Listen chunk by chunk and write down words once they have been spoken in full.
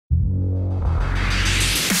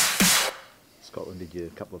did you a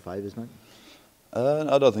couple of favours, mate?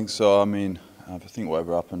 I don't think so. I mean, I think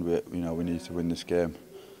whatever happened, we need to win this game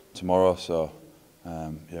tomorrow. So,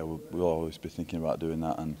 yeah, we'll always be thinking about doing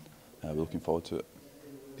that, and we're looking forward to it.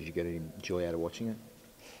 Did you get any joy out of watching it?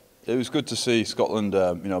 It was good to see Scotland,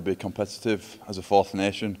 be competitive as a fourth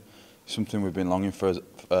nation. Something we've been longing for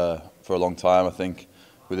a long time, I think,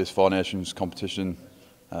 with this Four Nations competition.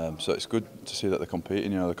 So it's good to see that they're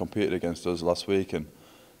competing. They competed against us last week and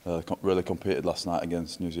really competed last night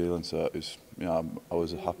against New Zealand. So it was, I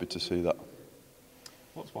was happy to see that.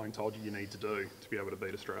 What's Wayne told you need to do to be able to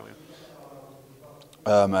beat Australia?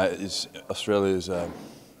 Australia's,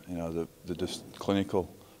 they're just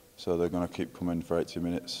clinical, so they're going to keep coming for 80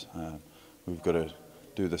 minutes. We've got to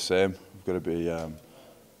do the same. We've got to be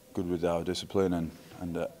good with our discipline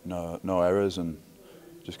and no errors, and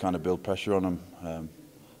just kind of build pressure on them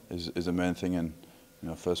is the main thing, and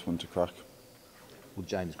first one to crack. Will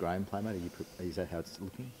James Graham play, mate? Is that how it's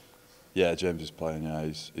looking? Yeah, James is playing. Yeah,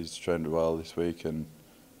 he's trained well this week, and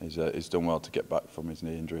he's done well to get back from his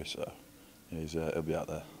knee injury. So he'll be out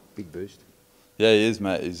there. Big boost. Yeah, he is,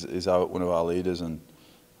 mate. He's one of our leaders, and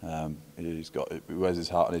he wears his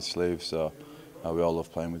heart on his sleeve. So we all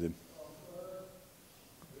love playing with him.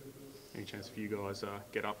 Any chance if you guys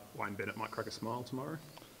get up, Wayne Bennett might crack a smile tomorrow?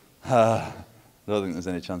 I don't think there's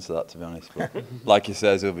any chance of that, to be honest. But like he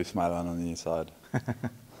says, he'll be smiling on the inside.